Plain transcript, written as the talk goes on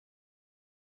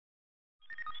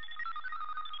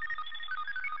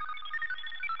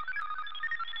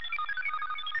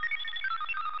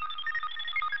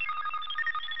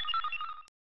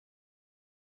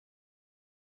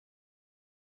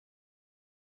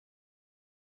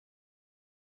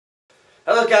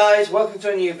Hello guys, welcome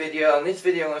to a new video. In this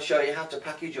video I'm going to show you how to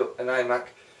package up an iMac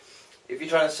if you're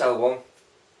trying to sell one.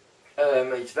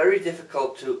 It's very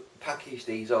difficult to package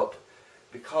these up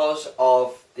because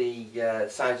of the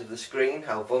size of the screen,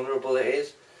 how vulnerable it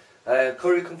is.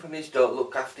 Courier companies don't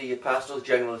look after your parcels,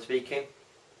 generally speaking.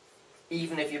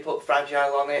 Even if you put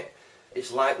fragile on it,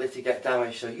 it's likely to get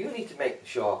damaged, so you need to make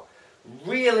sure,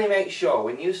 really make sure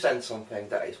when you send something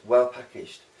that it's well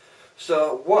packaged.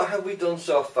 So what have we done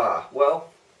so far?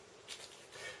 Well,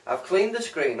 I've cleaned the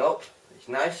screen up, it's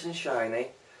nice and shiny,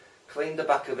 cleaned the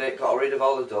back of it, got rid of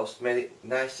all the dust, made it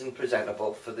nice and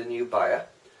presentable for the new buyer.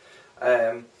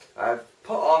 I've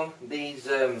put on these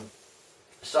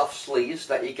soft sleeves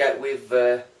that you get with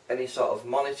any sort of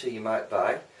monitor you might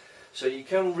buy, so you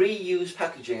can reuse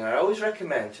packaging. I always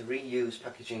recommend to reuse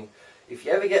packaging. If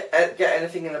you ever get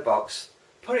anything in a box,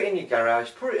 put it in your garage,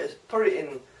 put it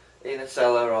in a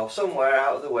cellar or somewhere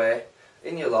out of the way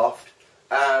in your loft,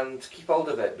 and keep hold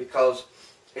of it because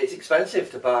it's expensive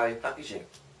to buy packaging.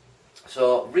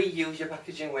 So reuse your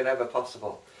packaging whenever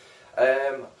possible.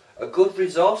 A good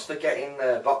resource for getting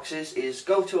boxes is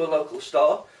go to a local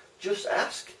store. Just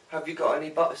ask, have you got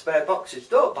any spare boxes?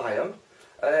 Don't buy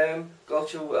them. Go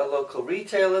to a local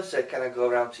retailer, say, can I go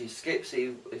around to your skip,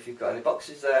 see if you've got any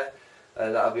boxes there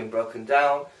that have been broken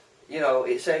down. You know,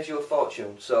 it saves you a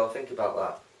fortune, so think about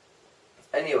that.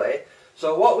 Anyway,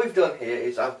 so what we've done here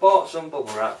is I've bought some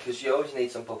bubble wrap, because you always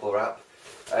need some bubble wrap.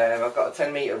 I've got a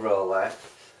 10 metre roll there,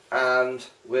 and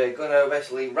we're going to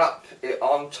basically wrap it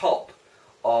on top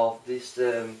of this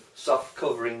soft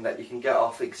covering that you can get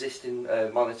off existing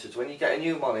monitors. When you get a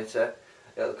new monitor,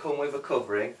 it'll come with a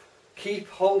covering. Keep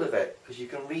hold of it, because you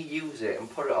can reuse it and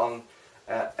put it on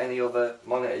any other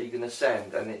monitor you're going to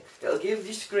send, and it'll give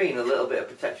your screen a little bit of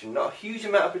protection. Not a huge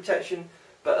amount of protection,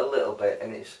 but a little bit,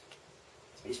 and it's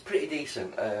pretty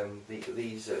decent,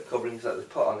 these coverings that they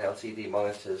put on the LCD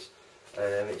monitors.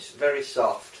 It's very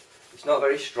soft, it's not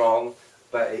very strong,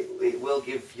 but it will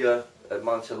give your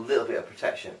monitor a little bit of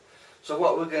protection. So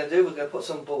what we're going to do, we're going to put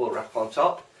some bubble wrap on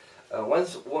top.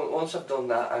 Once I've done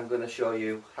that, I'm going to show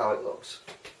you how it looks.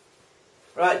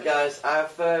 Right guys,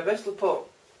 I've basically put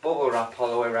bubble wrap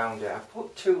all the way around it. I've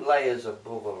put 2 layers of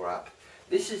bubble wrap.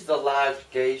 This is the large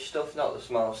gauge stuff, not the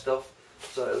small stuff.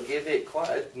 So it'll give it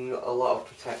quite a lot of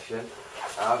protection.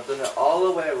 I've done it all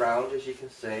the way around, as you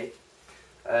can see,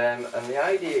 and the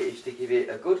idea is to give it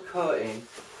a good coating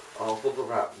of bubble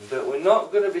wrap. But we're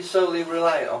not going to be solely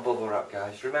reliant on bubble wrap,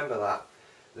 guys, remember that.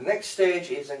 The next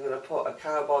stage is I'm going to put a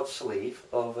cardboard sleeve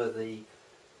over the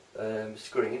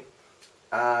screen,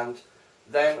 and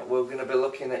then we're going to be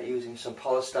looking at using some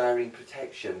polystyrene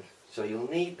protection. So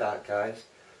you'll need that, guys,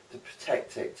 to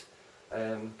protect it.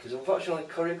 Because unfortunately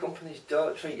courier companies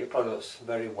don't treat your products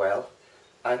very well.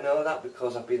 I know that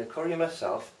because I've been a courier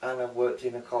myself and I've worked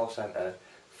in a call centre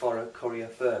for a courier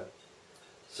firm.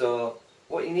 So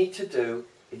what you need to do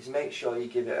is make sure you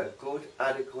give it a good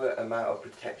adequate amount of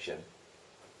protection.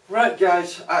 Right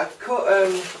guys, I've cut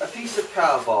a piece of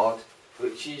cardboard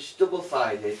which is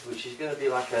double-sided, which is going to be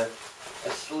like a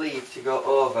sleeve to go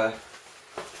over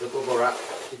the bubble wrap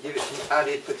to give it some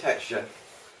added protection.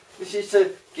 This is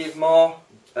to give more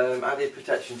added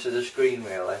protection to the screen,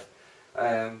 really,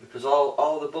 because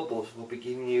all the bubbles will be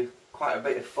giving you quite a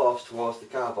bit of force towards the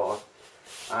cardboard,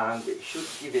 and it should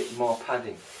give it more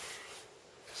padding.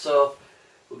 So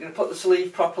we're going to put the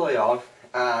sleeve properly on,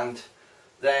 and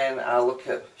then I'll look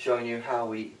at showing you how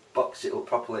we box it up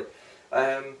properly.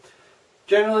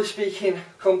 Generally speaking,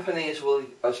 companies will,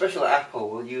 especially Apple,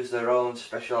 will use their own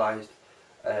specialised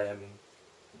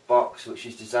box which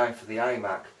is designed for the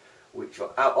iMac, which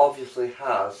obviously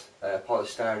has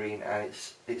polystyrene, and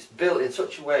it's built in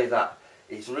such a way that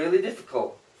it's really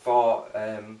difficult for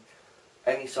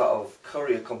any sort of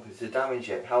courier company to damage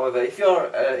it. However, if you're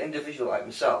an individual like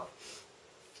myself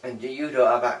and you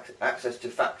don't have access to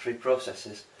factory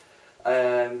processes,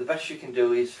 the best you can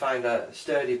do is find a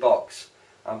sturdy box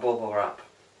and bubble wrap.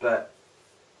 But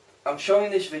I'm showing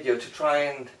this video to try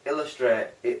and illustrate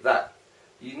it, that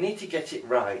you need to get it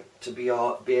right to be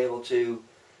able to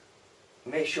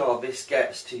make sure this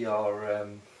gets to your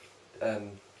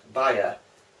buyer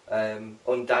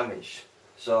undamaged.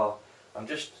 So I'm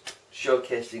just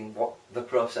showcasing what the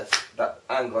process that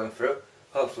I'm going through.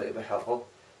 Hopefully it'll be helpful.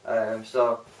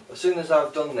 So as soon as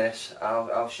I've done this,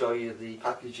 I'll show you the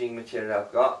packaging material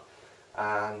I've got,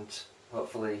 and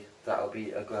hopefully that'll be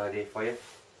a good idea for you.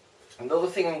 Another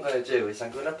thing I'm going to do is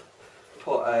I'm going to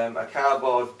put a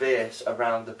cardboard base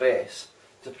around the base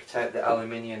to protect the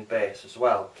aluminium base as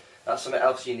well. That's something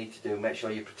else you need to do, make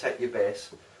sure you protect your base.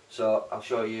 So I'll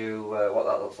show you what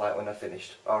that looks like when I've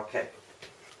finished. Okay.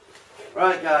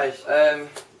 Right guys,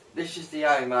 this is the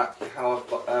iMac, how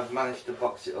I've managed to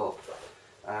box it up,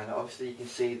 and obviously you can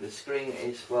see the screen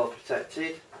is well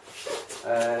protected.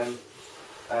 And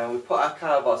we put our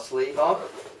cardboard sleeve on,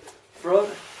 front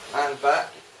and back.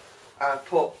 I've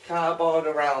put cardboard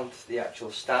around the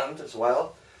actual stand as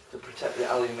well to protect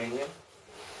the aluminium.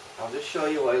 I'll just show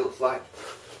you what it looks like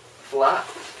flat,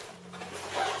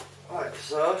 like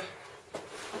so.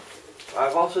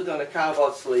 I've also done a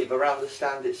cardboard sleeve around the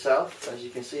stand itself, as you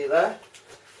can see there,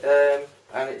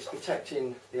 and it's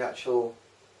protecting the actual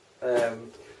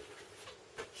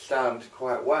stand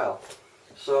quite well.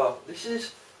 So this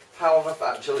is how I've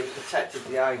actually protected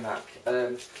the iMac.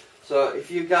 So if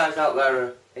you guys out there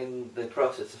are in the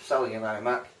process of selling an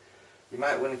iMac, you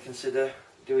might want to consider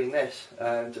doing this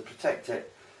to protect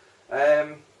it.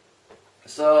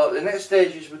 So the next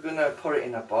stage is we're going to put it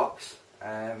in a box.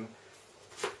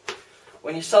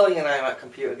 When you're selling an iMac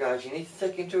computer, guys, you need to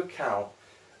take into account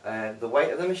the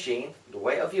weight of the machine, the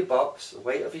weight of your box, the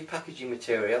weight of your packaging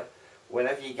material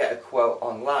whenever you get a quote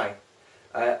online,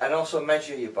 and also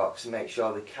measure your box and make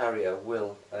sure the carrier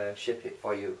will ship it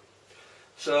for you.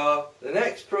 So the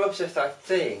next process, I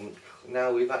think,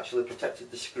 now we've actually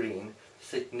protected the screen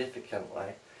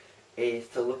significantly, is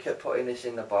to look at putting this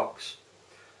in the box.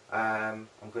 I'm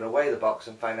going to weigh the box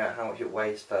and find out how much it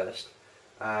weighs first.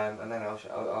 And then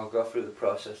I'll go through the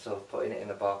process of putting it in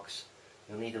a box.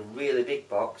 You'll need a really big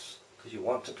box because you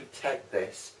want to protect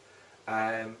this.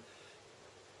 I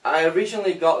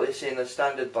originally got this in a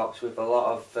standard box with a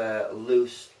lot of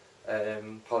loose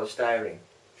polystyrene.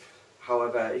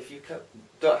 However, if you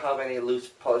don't have any loose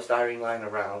polystyrene lying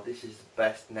around, this is the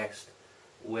best next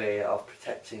way of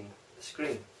protecting the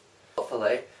screen.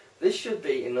 Hopefully, this should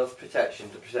be enough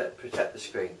protection to protect the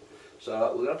screen.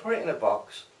 So we're going to put it in a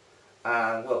box,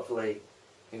 and hopefully,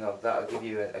 you know, that'll give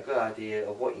you a good idea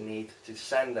of what you need to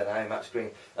send an iMac screen.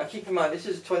 And keep in mind, this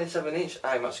is a 27-inch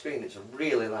iMac screen. It's a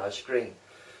really large screen.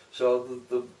 So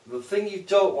the thing you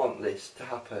don't want this to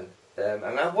happen, and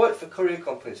I've worked for courier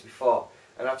companies before,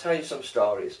 and I'll tell you some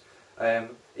stories.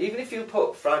 Even if you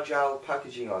put fragile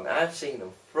packaging on, I've seen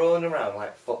them thrown around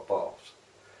like footballs.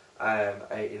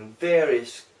 In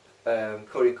various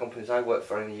courier companies I work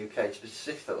for in the UK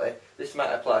specifically. This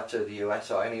might apply to the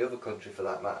US or any other country for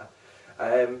that matter.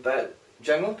 But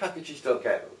general packages don't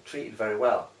get treated very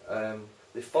well.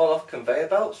 They fall off conveyor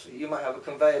belts. You might have a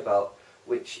conveyor belt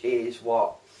which is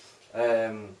what,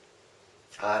 I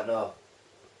don't know,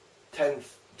 10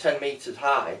 metres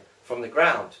high from the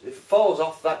ground. If it falls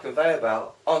off that conveyor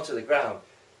belt onto the ground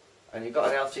and you've got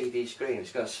an LCD screen,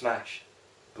 it's going to smash.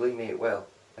 Believe me, it will.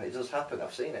 And it does happen,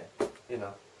 I've seen it, you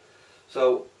know.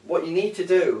 So what you need to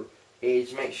do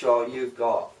is make sure you've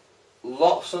got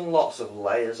lots and lots of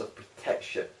layers of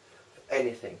protection for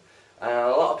anything. And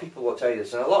a lot of people won't tell you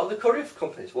this, and a lot of the courier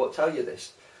companies won't tell you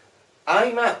this.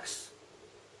 iMacs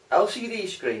LCD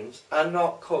screens are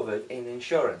not covered in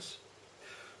insurance.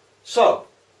 So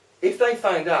if they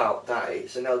find out that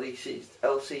it's an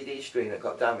LCD screen that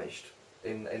got damaged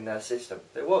in their system,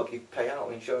 they won't pay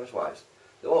out insurance wise.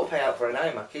 They won't pay out for an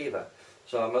iMac either.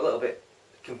 So I'm a little bit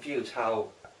confused how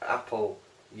Apple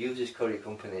uses courier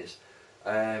companies.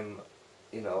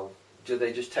 You know, do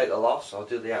they just take the loss, or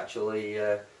do they actually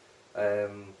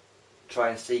try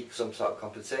and seek some sort of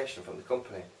compensation from the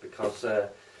company? Because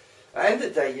at the end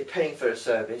of the day, you're paying for a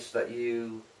service that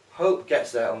you hope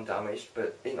gets there undamaged,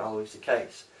 but isn't always the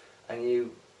case.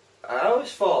 And I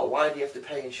always thought, why do you have to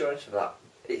pay insurance for that?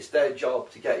 It's their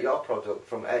job to get your product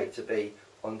from A to B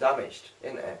undamaged,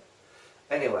 isn't it?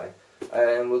 Anyway,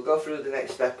 we'll go through the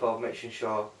next step of making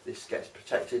sure this gets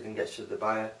protected and gets to the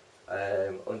buyer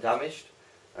undamaged.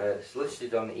 It's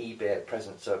listed on eBay at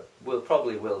present, so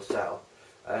probably will sell.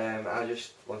 I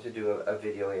just want to do a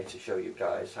video here to show you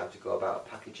guys how to go about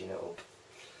packaging it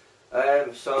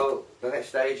up. So the next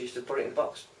stage is to put it in the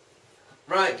box.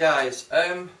 Right guys,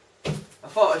 I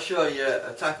thought I'd show you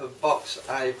a type of box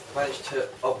I managed to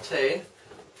obtain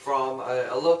from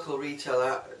a local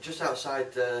retailer just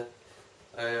outside a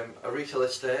retail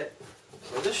estate.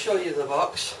 So I'll just show you the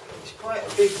box. It's quite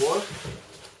a big one.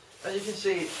 As you can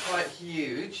see, it's quite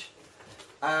huge.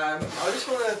 I just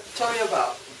want to tell you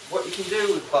about what you can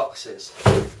do with boxes.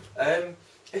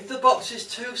 If the box is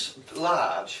too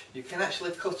large, you can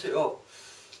actually cut it up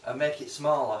and make it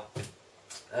smaller.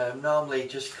 Normally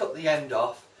just cut the end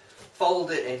off,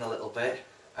 fold it in a little bit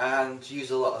and use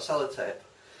a lot of sellotape.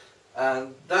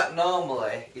 And that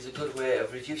normally is a good way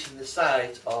of reducing the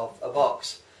size of a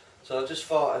box. So I just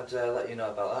thought I'd let you know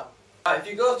about that. Right, if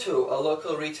you go to a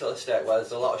local retail estate where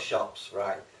there's a lot of shops,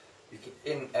 right,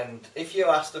 and if you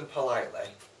ask them politely,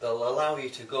 they'll allow you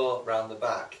to go round the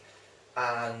back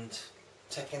and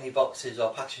take any boxes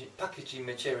or packaging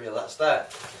material that's there,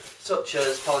 such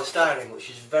as polystyrene, which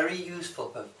is very useful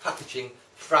for packaging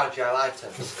fragile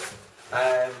items,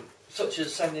 such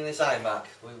as sending this iMac.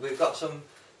 We've got some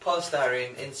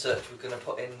polystyrene inserts we're going to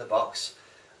put in the box,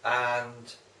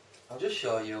 and I'll just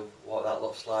show you what that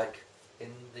looks like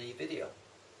in the video.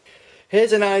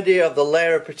 Here's an idea of the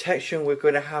layer of protection we're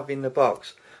going to have in the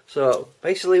box. So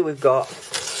basically we've got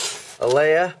a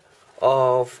layer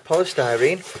of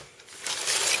polystyrene,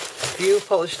 a few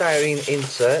polystyrene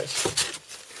inserts,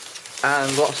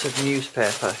 and lots of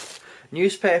newspaper.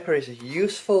 Newspaper is a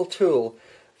useful tool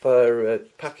for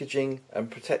packaging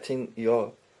and protecting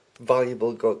your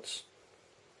valuable goods.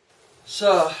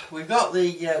 So we've got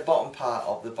the bottom part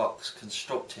of the box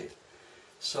constructed.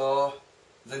 So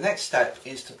the next step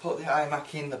is to put the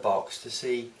iMac in the box to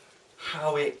see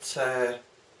how it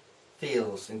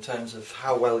feels in terms of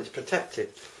how well it's protected.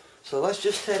 So let's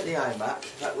just take the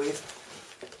iMac that we've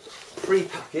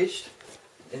pre-packaged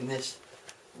in this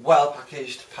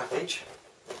well-packaged package.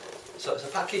 So it's a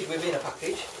package within a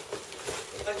package.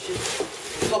 Let's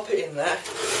just pop it in there,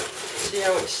 see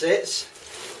how it sits.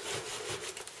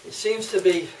 It seems to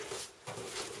be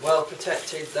well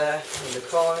protected there in the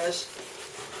corners.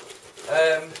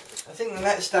 I think the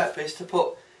next step is to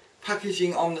put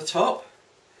packaging on the top.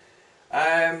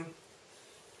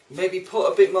 Maybe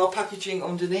put a bit more packaging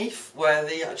underneath where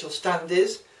the actual stand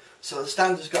is, so the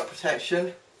stand has got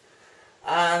protection,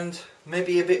 and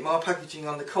maybe a bit more packaging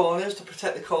on the corners to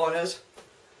protect the corners.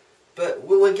 But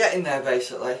we're getting there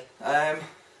basically.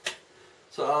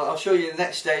 So I'll show you the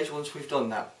next stage once we've done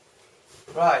that.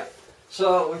 Right,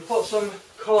 so we've put some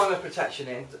corner protection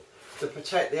in to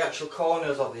protect the actual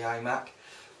corners of the iMac,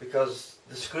 because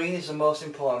the screen is the most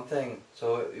important thing,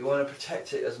 so you want to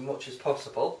protect it as much as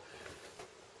possible.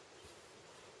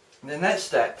 And the next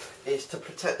step is to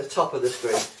protect the top of the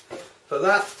screen. For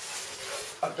that,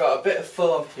 I've got a bit of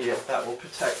foam here that will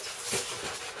protect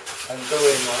and go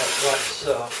in like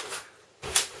so,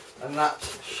 and that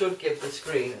should give the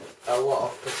screen a lot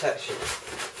of protection.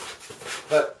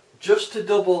 But just to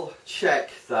double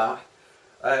check that,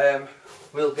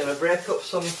 we're going to break up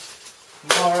some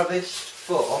more of this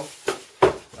foam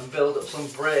and build up some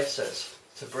braces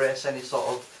to brace any sort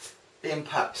of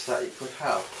impacts that it could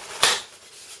have,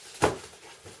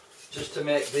 just to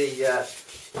make the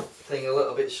thing a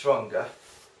little bit stronger.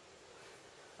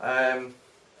 And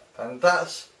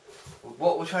that's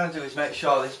what we're trying to do, is make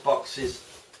sure this box is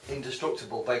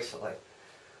indestructible basically,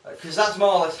 because that's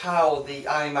more or less how the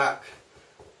iMac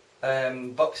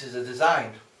boxes are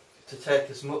designed, to take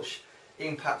as much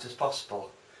impact as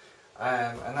possible,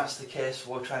 and that's the case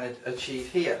we're trying to achieve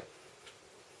here.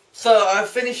 So I've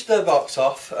finished the box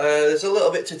off. There's a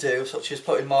little bit to do, such as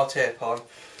putting more tape on,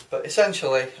 but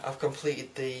essentially I've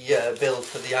completed the build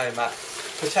for the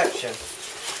iMac protection.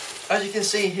 As you can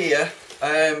see here,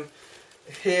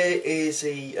 here is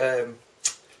the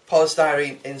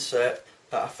polystyrene insert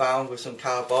that I found with some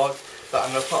cardboard that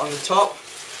I'm going to put on the top.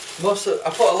 I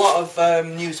put a lot of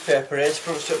newspaper in,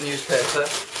 scrunched up newspaper,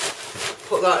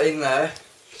 put that in there,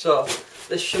 so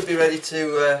this should be ready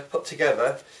to put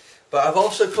together. But I've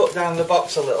also cut down the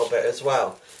box a little bit as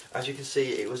well. As you can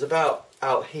see, it was about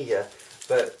out here,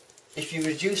 but if you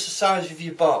reduce the size of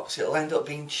your box, it'll end up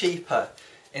being cheaper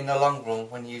in the long run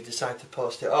when you decide to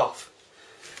post it off.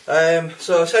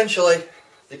 So essentially,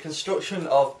 the construction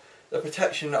of the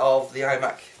protection of the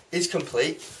iMac is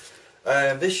complete.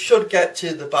 This should get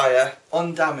to the buyer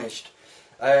undamaged,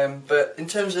 but in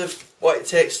terms of what it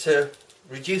takes to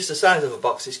reduce the size of a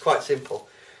box, it's quite simple.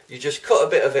 You just cut a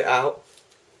bit of it out,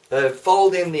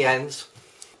 fold in the ends,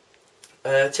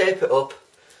 tape it up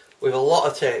with a lot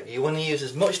of tape. You want to use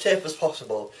as much tape as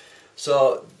possible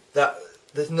so that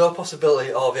there's no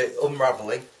possibility of it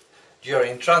unravelling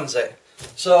during transit.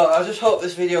 So I just hope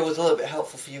this video was a little bit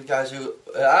helpful for you guys who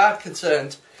are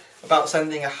concerned about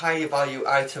sending a high value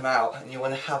item out and you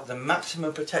want to have the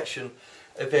maximum protection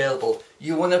available.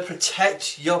 You want to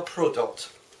protect your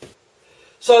product.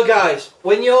 So guys,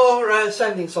 when you're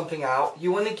sending something out,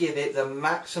 you want to give it the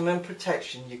maximum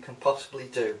protection you can possibly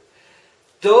do.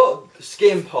 Don't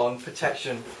skimp on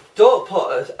protection. Don't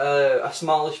put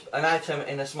an item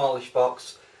in a smallish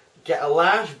box. Get a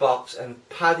large box and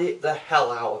pad it the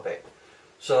hell out of it,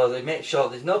 so they make sure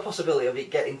there's no possibility of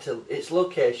it getting to its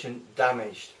location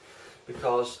damaged.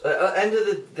 Because at the end of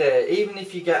the day, even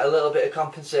if you get a little bit of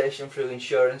compensation through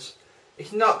insurance,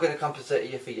 it's not going to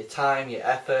compensate you for your time, your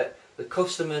effort, the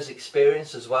customer's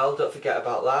experience as well. Don't forget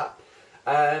about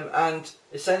that. And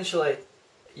essentially,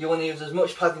 you want to use as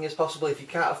much padding as possible. If you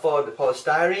can't afford the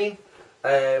polystyrene,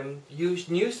 use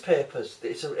newspapers.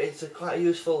 It's a quite a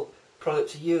useful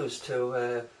product to use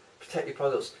to protect your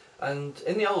products. And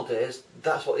in the old days,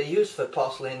 that's what they used for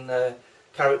parceling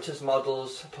characters,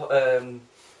 models,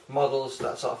 models,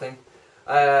 that sort of thing.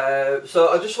 So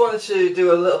I just wanted to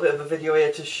do a little bit of a video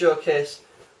here to showcase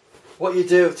what you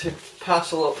do to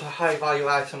parcel up a high value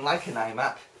item like an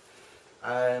iMac.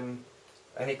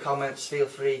 Any comments, feel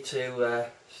free to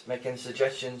make any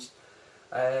suggestions.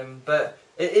 But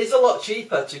it is a lot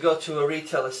cheaper to go to a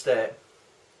retail estate,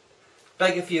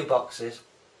 beg a few boxes,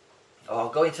 or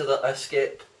go into a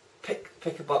skip,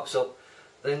 pick a box up,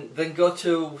 then go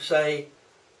to, say,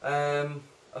 a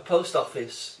post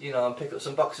office, you know, and pick up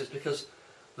some boxes, because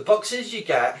the boxes you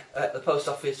get at the post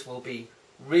office will be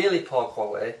really poor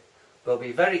quality, they'll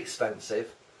be very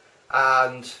expensive,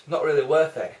 and not really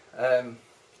worth it.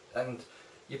 And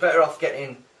you're better off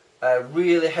getting a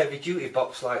really heavy duty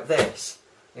box like this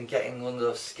than getting one of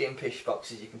those skimpish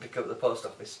boxes you can pick up at the post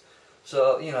office.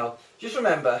 So, you know, just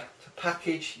remember to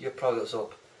package your products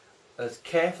up as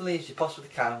carefully as you possibly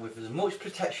can, with as much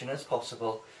protection as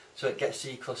possible, so it gets to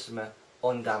your customer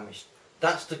undamaged.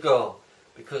 That's the goal,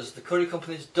 because the courier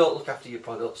companies don't look after your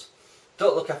products,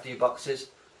 don't look after your boxes.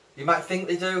 You might think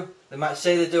they do, they might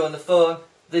say they do on the phone,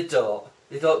 they don't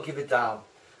give a damn.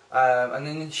 And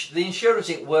then the insurance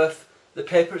ain't worth the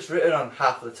paper it's written on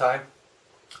half of the time.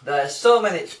 There are so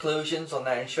many exclusions on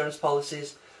their insurance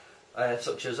policies,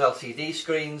 such as LCD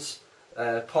screens,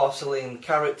 porcelain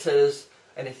characters,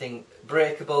 anything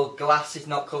breakable, glass is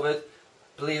not covered.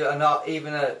 Believe it or not,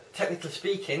 even technically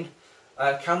speaking,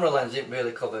 a camera lens isn't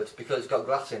really covered because it's got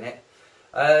glass in it.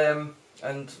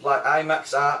 And like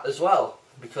iMacs are as well,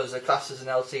 because they're classed as an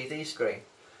LCD screen.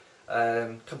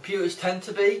 Computers tend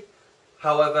to be,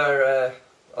 however,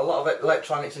 a lot of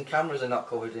electronics and cameras are not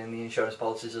covered in the insurance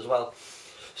policies as well.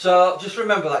 So just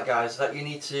remember that, guys, that you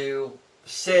need to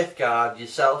safeguard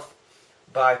yourself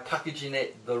by packaging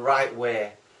it the right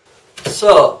way.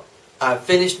 So I've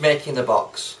finished making the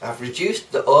box. I've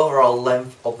reduced the overall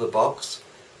length of the box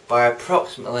by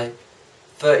approximately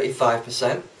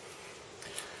 35%.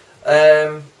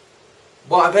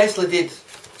 What I basically did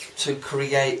to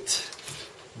create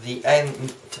the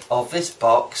end of this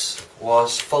box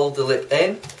was fold the lip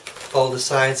in, fold the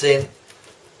sides in,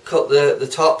 cut the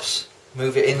tops,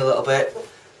 move it in a little bit,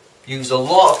 use a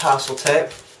lot of parcel tape,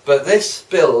 but this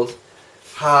build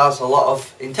has a lot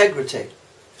of integrity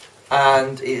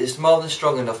and it is more than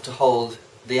strong enough to hold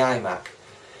the iMac.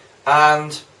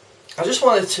 And I just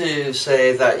wanted to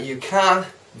say that you can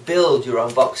build your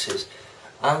own boxes,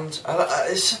 and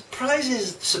it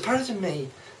surprises me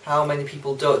how many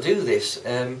people don't do this.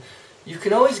 You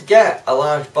can always get a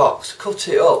large box, cut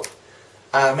it up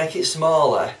and make it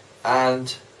smaller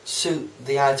and suit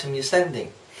the item you're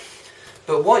sending.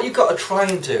 But what you've got to try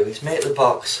and do is make the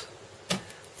box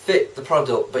fit the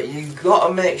product, but you've got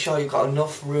to make sure you've got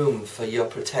enough room for your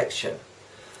protection,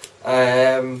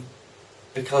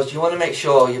 because you want to make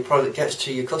sure your product gets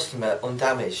to your customer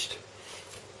undamaged.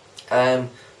 I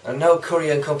know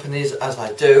courier companies, as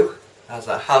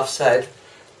I have said,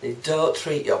 they don't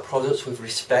treat your products with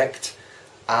respect,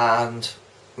 and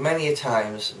many a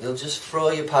times they'll just throw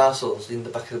your parcels in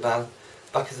the back of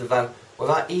the van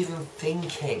without even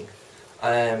thinking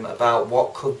about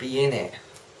what could be in it.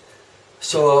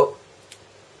 So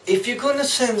if you're going to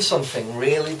send something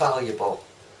really valuable,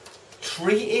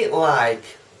 treat it like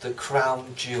the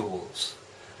crown jewels,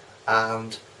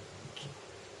 and,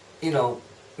 you know,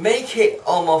 make it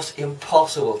almost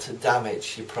impossible to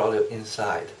damage your product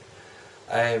inside.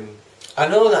 I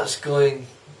know that's going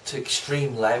to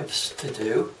extreme lengths to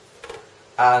do,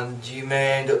 and you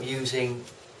may end up using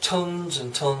tons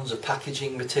and tons of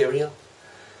packaging material.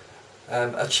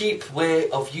 A cheap way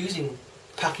of using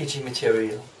packaging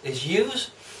material is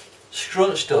use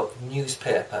scrunched up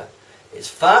newspaper. It's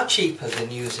far cheaper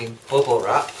than using bubble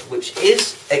wrap, which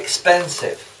is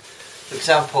expensive. For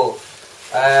example,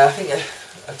 I think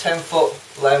a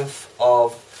 10-foot length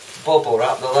of bubble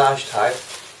wrap, the large type,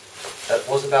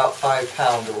 was about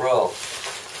 £5 a roll.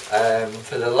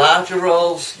 For the larger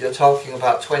rolls, you're talking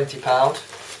about £20.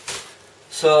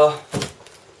 So,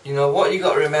 you know, what you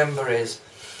got to remember is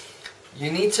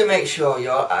you need to make sure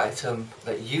your item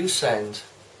that you send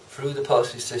through the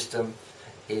postage system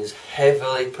is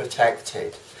heavily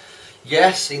protected.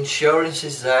 Yes, insurance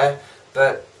is there,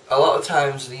 but a lot of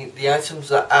times the items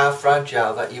that are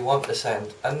fragile that you want to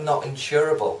send are not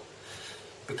insurable,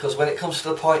 because when it comes to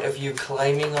the point of you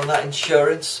claiming on that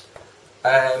insurance,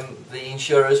 the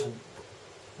insurers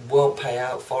won't pay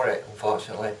out for it,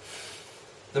 unfortunately.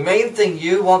 The main thing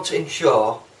you want to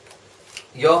ensure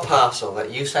your parcel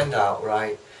that you send out,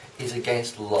 right, is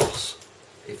against loss.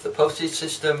 If the postage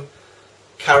system,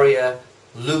 carrier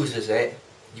loses it,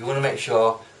 you want to make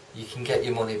sure you can get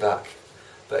your money back.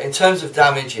 But in terms of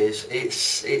damages,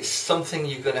 it's something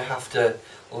you're going to have to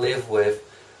live with,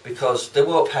 because they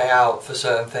won't pay out for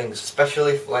certain things,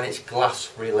 especially when it's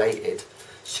glass related.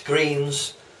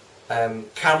 Screens,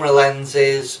 camera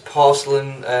lenses,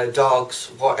 porcelain dogs,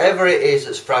 whatever it is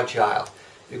that's fragile,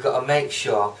 you've got to make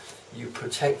sure you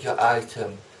protect your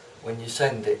item when you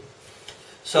send it.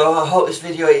 So I hope this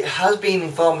video has been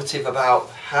informative about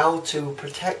how to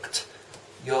protect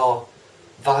your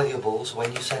valuables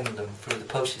when you send them through the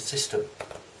postage system.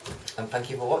 And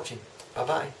thank you for watching. Bye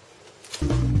bye.